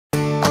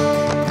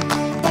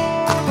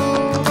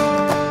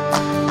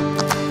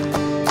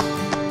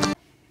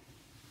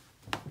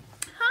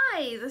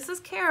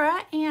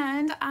Kara,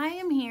 and I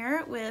am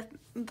here with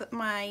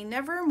my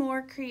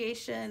Nevermore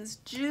Creations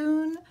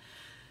June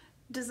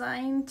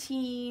design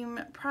team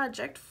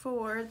project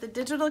for the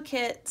digital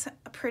kit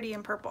Pretty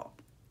in Purple.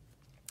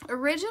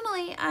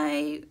 Originally,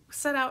 I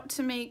set out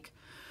to make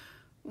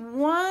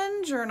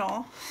one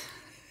journal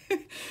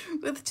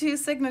with 2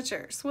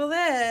 signatures. Well,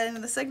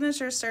 then the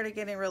signatures started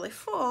getting really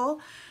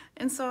full,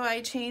 and so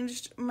I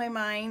changed my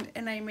mind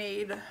and I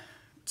made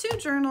 2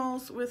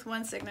 journals with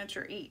 1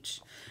 signature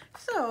each.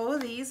 So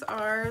these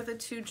are the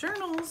 2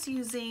 journals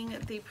using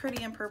the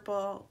Pretty in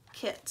Purple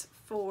kit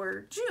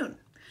for June.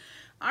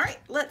 All right,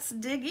 let's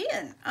dig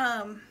in.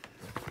 I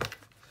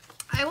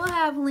will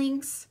have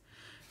links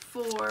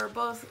for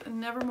both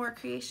Nevermore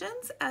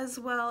Creations as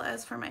well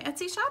as for my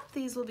Etsy shop.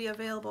 These will be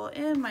available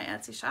in my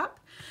Etsy shop.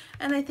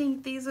 And I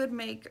think these would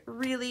make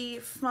really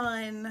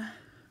fun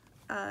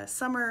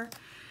summer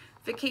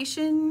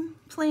vacation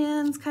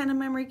plans, kind of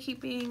memory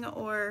keeping,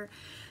 or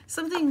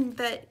something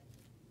that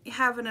you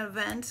have an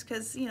event,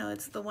 because you know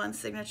it's the 1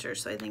 signature,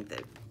 so I think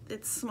that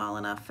it's small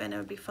enough and it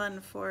would be fun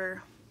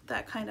for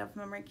that kind of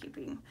memory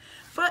keeping.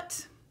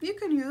 But you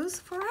can use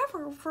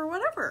forever for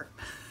whatever.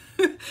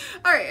 All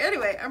right,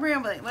 anyway, I'm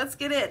rambling. Let's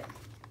get in.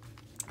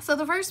 So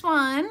the first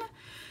one,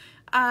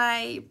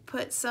 I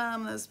put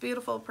some of this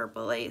beautiful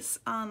purple lace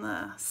on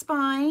the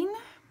spine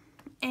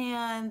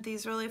and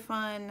these really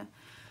fun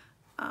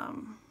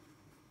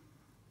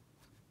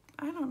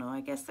I don't know, I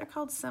guess they're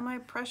called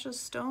semi-precious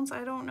stones.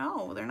 I don't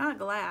know. They're not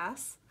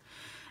glass.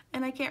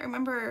 And I can't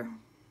remember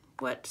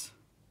what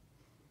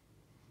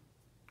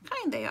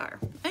kind they are.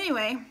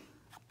 Anyway,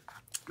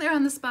 they're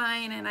on the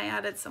spine and I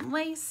added some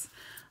lace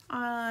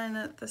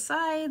on the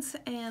sides,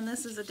 and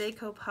this is a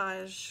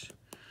decoupage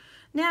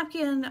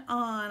napkin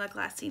on a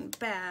glassine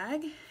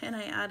bag, and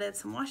I added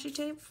some washi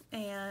tape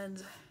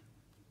and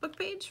book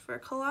page for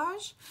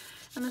collage,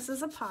 and this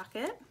is a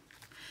pocket.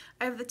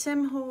 I have the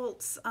Tim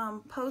Holtz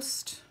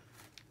post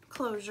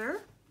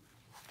closure,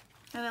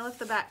 and I left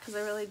the back because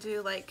I really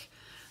do like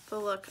the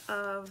look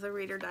of the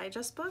Reader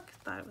Digest book.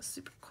 Thought it was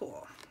super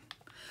cool.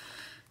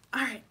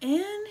 All right,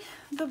 in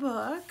the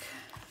book,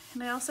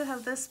 and I also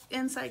have this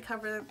inside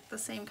cover the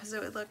same because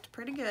it looked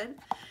pretty good,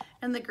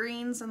 and the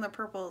greens and the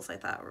purples I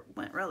thought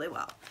went really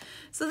well.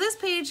 So this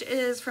page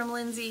is from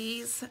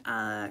Lindsay's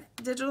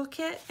digital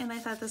kit, and I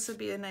thought this would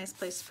be a nice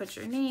place to put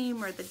your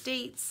name or the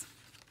dates.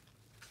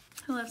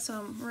 I left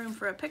some room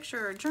for a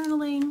picture or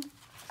journaling.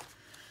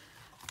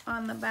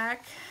 On the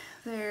back,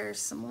 there's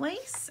some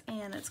lace,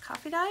 and it's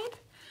coffee dyed.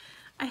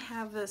 I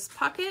have this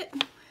pocket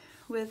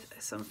with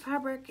some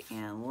fabric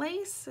and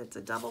lace. It's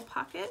a double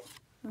pocket.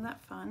 Isn't that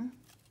fun?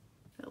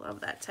 I love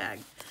that tag.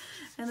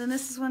 And then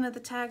this is one of the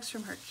tags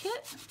from her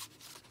kit.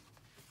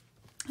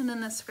 And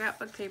then the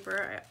scrapbook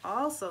paper I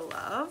also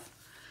love.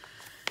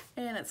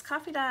 And it's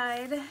coffee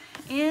dyed.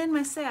 In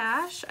my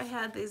stash, I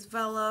had these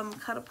vellum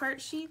cut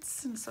apart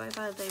sheets, and so I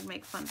thought they'd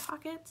make fun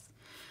pockets.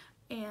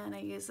 And I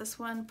used this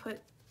one, put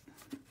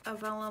a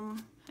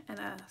vellum and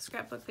a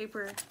scrapbook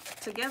paper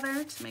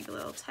together to make a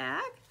little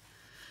tag.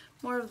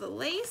 More of the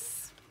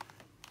lace.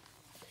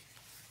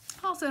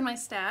 Also in my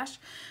stash,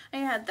 I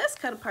had this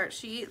cut apart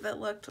sheet that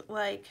looked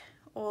like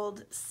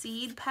old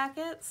seed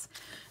packets.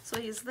 So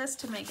I used this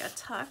to make a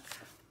tuck,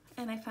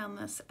 and I found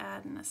this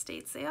at an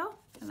estate sale,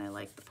 and I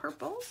like the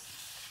purples.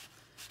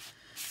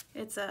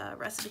 It's a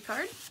recipe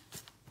card.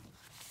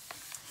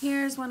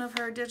 Here's one of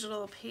her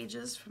digital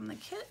pages from the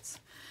kit.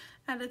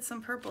 Added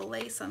some purple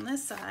lace on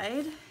this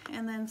side,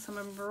 and then some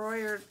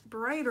embroidered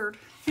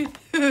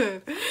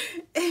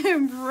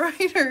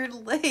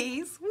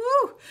lace,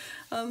 woo,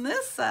 on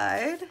this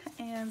side,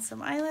 and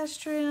some eyelash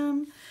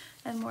trim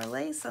and more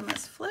lace on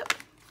this flip.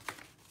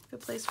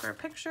 Good place for a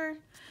picture.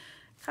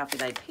 Coffee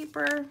dyed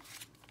paper.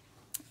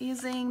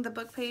 Using the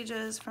book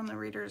pages from the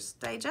Reader's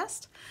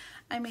Digest,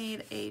 I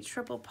made a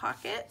triple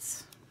pocket.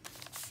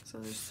 So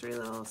there's 3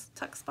 little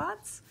tuck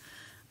spots,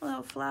 a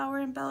little flower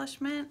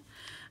embellishment.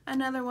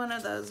 Another one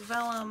of those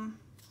vellum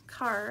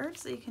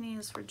cards that you can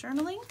use for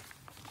journaling.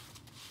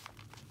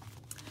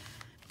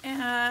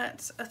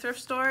 At a thrift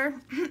store,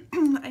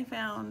 I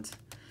found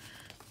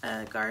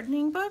a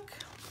gardening book,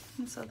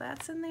 and so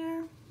that's in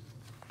there.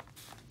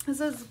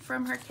 This is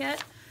from her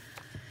kit.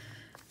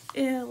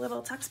 A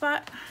little tuck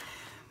spot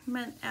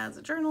meant as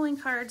a journaling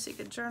card, so you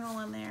could journal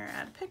in there,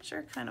 add a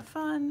picture, kind of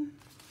fun.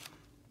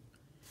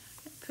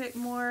 Pick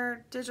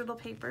more digital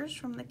papers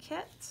from the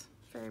kit.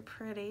 Very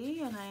pretty,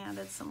 and I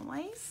added some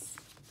lace.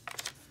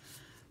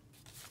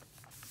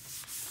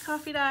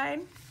 Coffee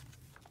dyed.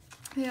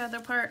 The other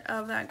part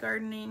of that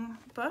gardening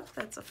book,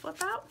 that's a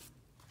flip out.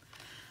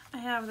 I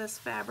have this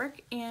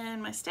fabric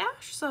in my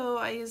stash, so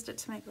I used it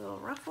to make a little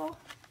ruffle.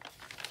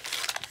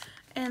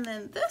 And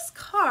then this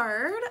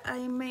card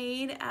I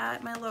made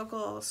at my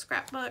local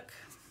scrapbook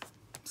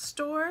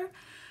store.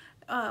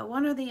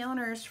 One of the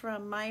owners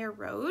from Meyer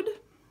Road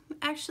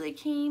actually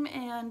came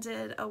and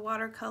did a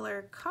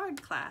watercolor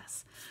card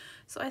class.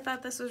 So I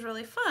thought this was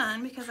really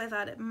fun because I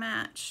thought it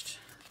matched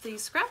the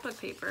scrapbook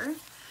paper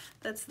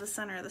that's the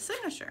center of the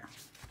signature.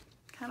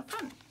 Kind of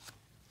fun.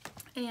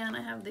 And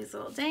I have these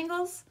little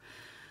dangles.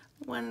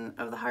 One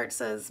of the hearts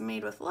says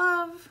made with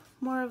love.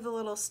 More of the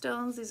little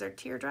stones, these are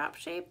teardrop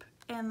shape.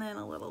 And then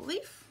a little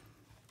leaf.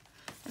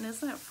 And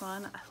isn't it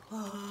fun? I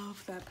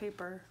love that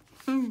paper.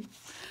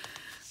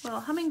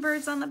 Little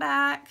hummingbirds on the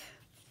back.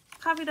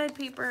 Coffee dyed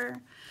paper.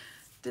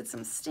 Did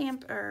some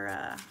stamp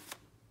or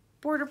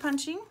border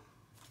punching.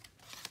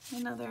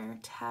 Another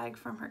tag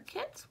from her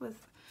kit with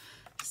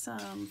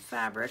some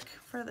fabric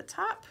for the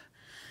top.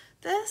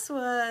 This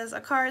was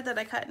a card that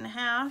I cut in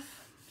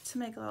half to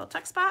make a little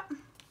tuck spot.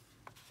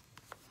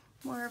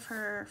 More of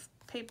her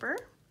paper.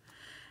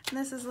 And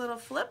this is a little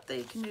flip that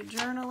you can do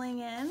journaling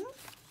in.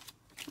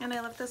 And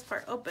I left this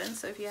part open,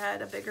 so if you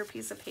had a bigger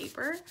piece of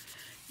paper,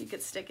 you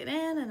could stick it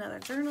in. Another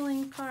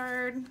journaling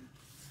card.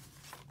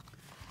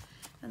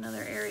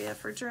 Another area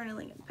for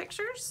journaling and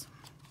pictures.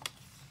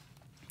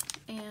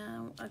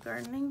 And a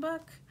gardening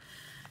book.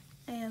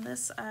 And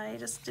this, I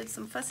just did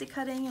some fussy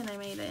cutting and I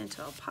made it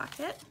into a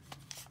pocket.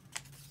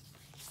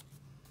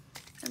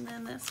 And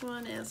then this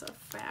one is a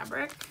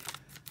fabric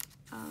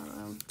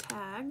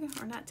tag,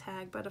 or not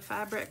tag, but a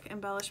fabric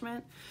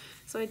embellishment.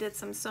 So I did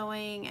some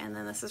sewing, and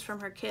then this is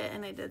from her kit,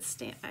 and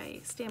I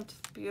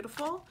stamped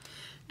beautiful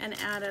and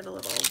added a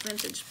little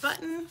vintage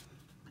button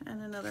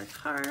and another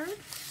card.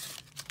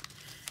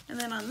 And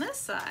then on this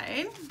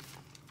side,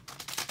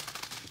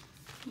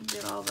 you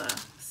get all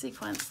the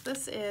sequence.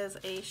 This is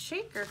a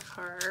shaker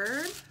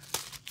card.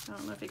 I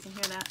don't know if you can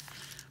hear that,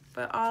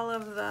 but all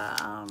of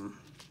the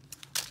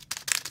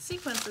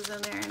sequences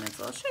in there, and it's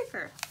a little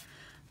shaker.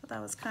 But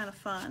that was kind of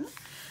fun.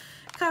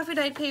 Coffee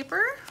dyed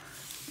paper,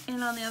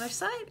 and on the other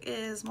side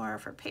is more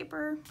of her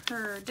paper,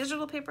 her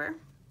digital paper.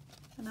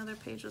 Another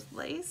page with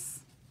lace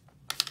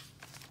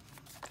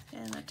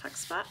and a tuck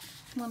spot.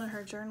 One of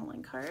her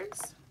journaling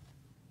cards.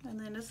 And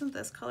then isn't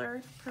this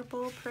color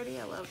purple pretty?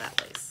 I love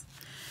that lace.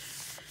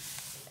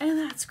 And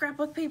that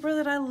scrapbook paper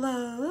that I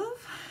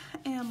love,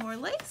 and more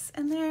lace.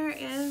 And there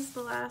is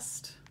the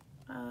last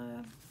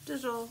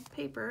digital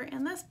paper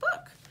in this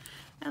book.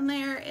 And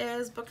there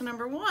is book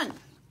number 1.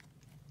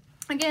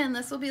 Again,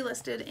 this will be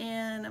listed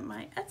in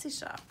my Etsy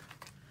shop.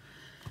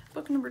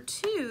 Book number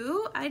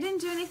 2, I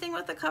didn't do anything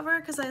with the cover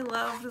because I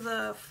loved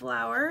the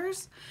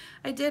flowers.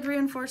 I did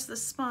reinforce the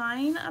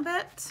spine a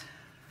bit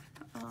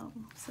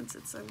since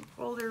it's an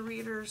older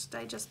Reader's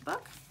Digest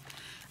book.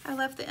 I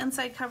left the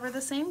inside cover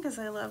the same because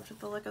I loved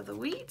the look of the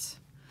wheat.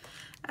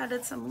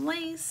 Added some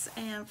lace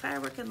and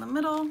fabric in the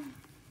middle.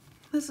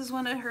 This is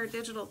one of her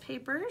digital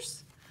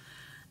papers.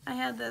 I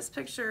had this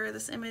picture,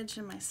 this image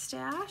in my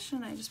stash,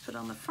 and I just put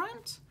on the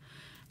front.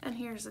 And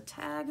here's a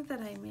tag that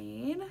I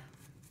made.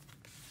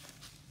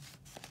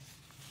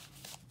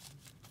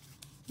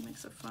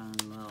 Makes a fun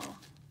little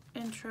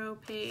intro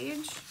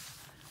page.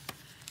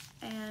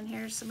 And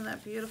here's some of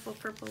that beautiful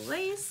purple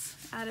lace.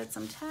 Added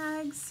some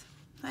tags.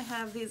 I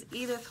have these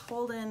Edith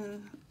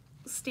Holden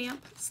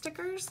stamp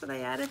stickers that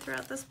I added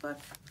throughout this book.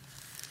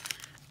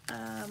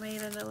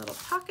 Made in a little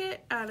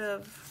pocket out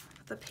of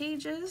the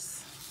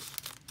pages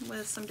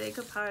with some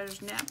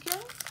decoupage napkin.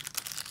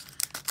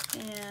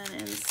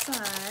 And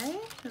inside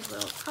is a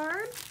little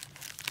card.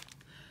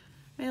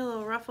 Made a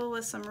little ruffle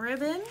with some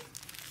ribbon.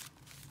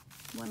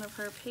 One of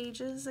her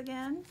pages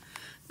again.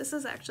 This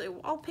is actually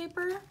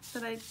wallpaper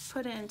that I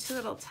put in 2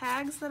 little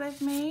tags that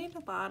I've made. A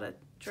lot of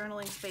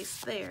journaling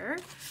space there.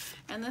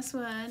 And this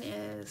one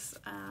is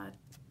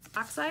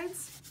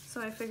oxides.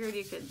 So I figured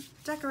you could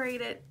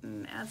decorate it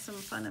and add some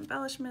fun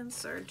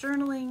embellishments or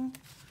journaling.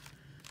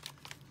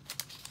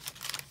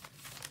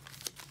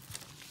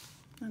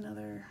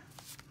 Another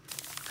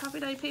coffee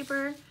dyed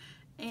paper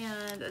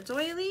and a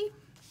doily.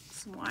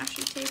 Some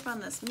washi tape on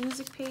this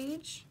music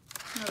page.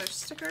 Another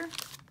sticker.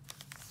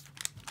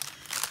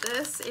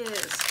 This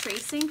is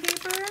tracing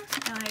paper,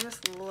 and I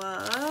just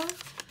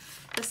love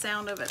the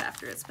sound of it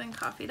after it's been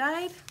coffee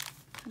dyed.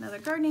 Another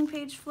gardening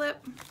page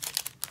flip.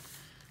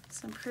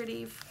 Some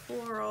pretty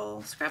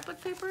floral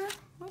scrapbook paper.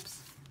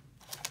 Whoops.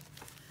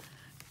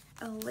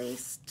 A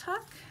lace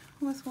tuck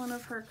with one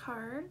of her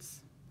cards.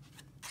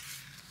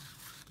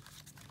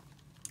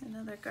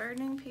 Another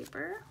gardening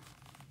paper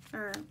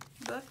or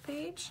book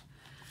page.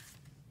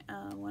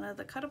 One of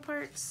the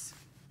cut-aparts.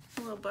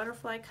 A little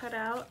butterfly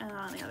cutout, and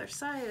on the other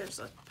side there's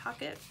a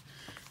pocket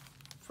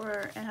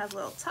for, it has a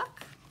little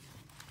tuck.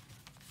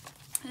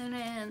 And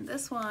then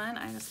this one,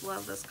 I just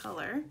love this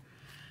color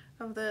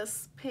of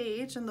this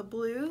page and the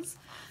blues.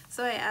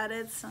 So I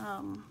added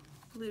some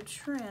blue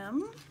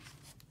trim,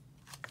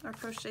 or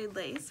crocheted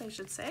lace, I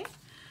should say.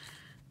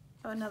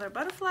 Another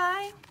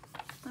butterfly,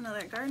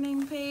 another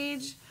gardening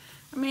page.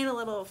 I made a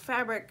little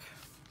fabric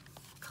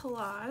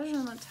collage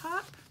on the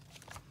top.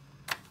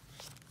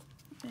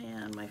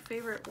 And my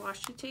favorite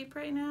washi tape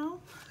right now.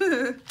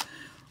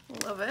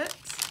 Love it.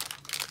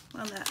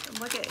 On that,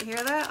 look at,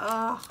 hear that?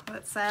 Oh,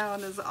 that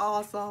sound is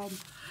awesome.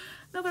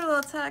 Another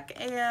little tuck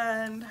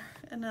and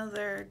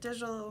another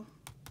digital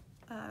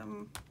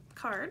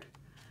card.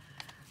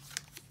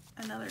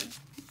 Another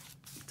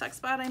tuck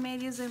spot I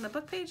made using the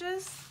book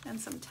pages, and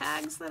some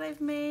tags that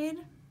I've made.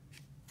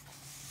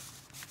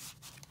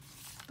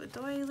 The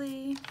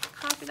doily,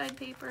 crocodile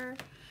paper.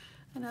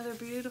 Another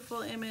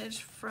beautiful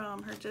image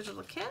from her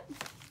digital kit.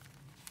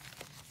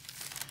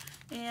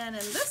 And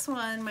in this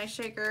one, my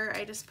shaker,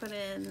 I just put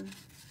in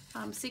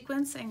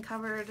sequins and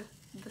covered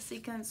the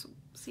sequins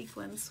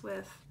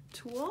with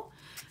tulle.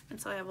 And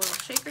so I have a little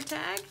shaker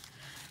tag.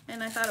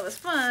 And I thought it was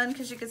fun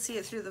because you could see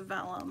it through the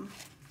vellum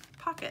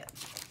pocket.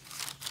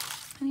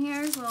 And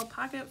here's a little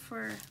pocket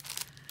for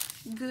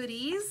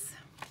goodies.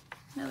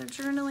 Another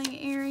journaling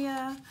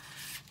area.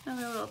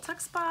 Another little tuck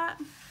spot.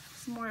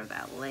 Some more of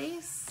that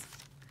lace.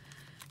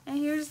 And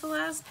here's the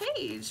last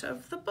page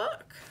of the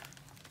book.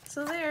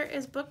 So there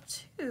is book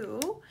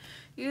 2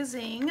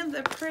 using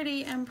the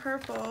Pretty and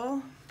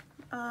Purple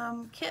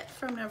kit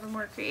from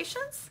Nevermore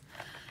Creations.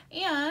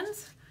 And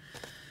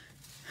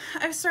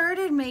I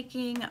started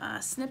making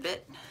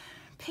snippet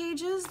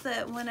pages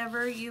that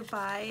whenever you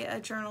buy a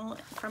journal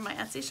from my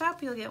Etsy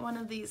shop, you'll get one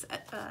of these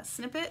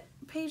snippet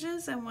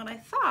pages. And what I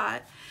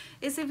thought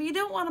is, if you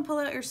don't want to pull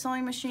out your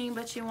sewing machine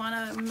but you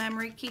want to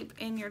memory keep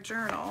in your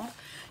journal,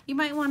 you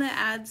might want to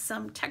add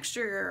some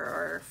texture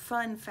or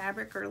fun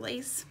fabric or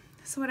lace.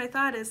 So what I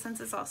thought is, since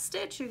it's all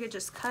stitched, you could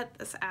just cut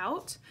this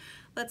out.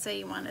 Let's say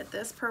you wanted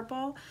this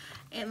purple,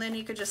 and then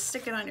you could just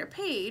stick it on your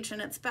page,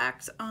 and it's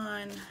backed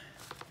on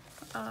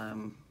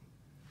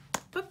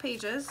book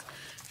pages,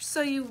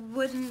 so you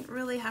wouldn't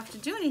really have to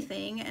do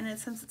anything. And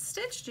since it's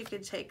stitched, you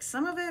could take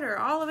some of it or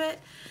all of it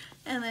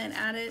and then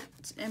add it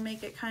and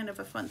make it kind of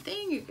a fun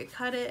thing. You could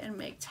cut it and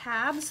make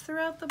tabs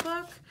throughout the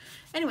book.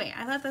 Anyway,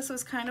 I thought this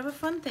was kind of a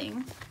fun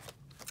thing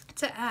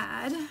to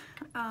add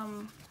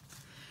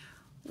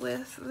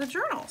with the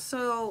journal.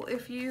 So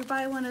if you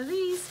buy one of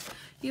these,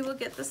 you will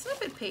get the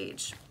snippet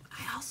page.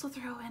 I also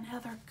throw in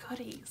other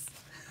goodies,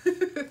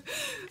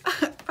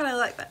 but I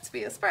like that to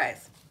be a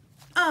surprise.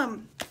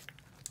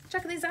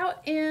 Check these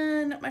out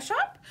in my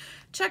shop.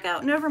 Check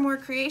out Nevermore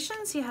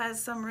Creations. He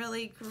has some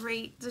really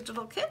great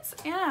digital kits,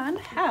 and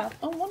have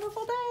a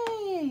wonderful day.